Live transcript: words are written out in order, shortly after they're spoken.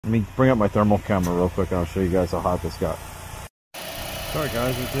Let me bring up my thermal camera real quick and I'll show you guys how hot this got. Sorry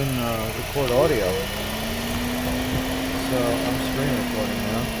guys, it didn't record audio. So I'm screen recording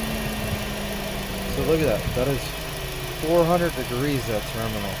now. So look at that. That is 400 degrees, that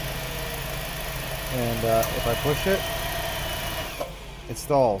terminal. And if I push it, it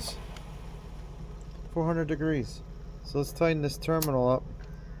stalls. 400 degrees. So let's tighten this terminal up.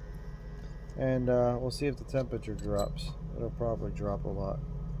 And we'll see if the temperature drops. It'll probably drop a lot.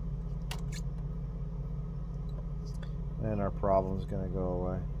 And our problem's gonna go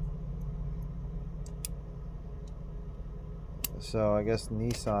away. So I guess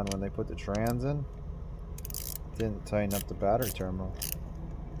Nissan, when they put the trans in, didn't tighten up the battery terminal.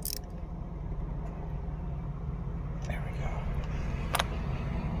 There we go.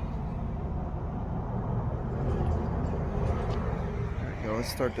 There we go.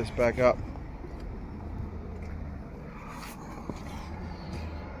 Let's start this back up.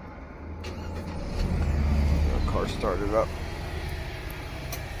 Car started up.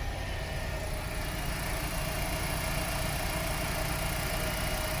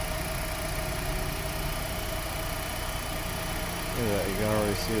 Look at that, you can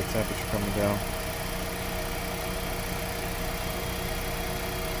already see the temperature coming down.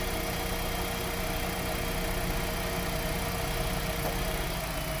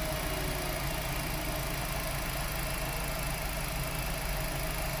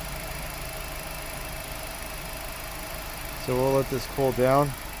 So we'll let this cool down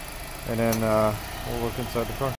and then we'll look inside the car.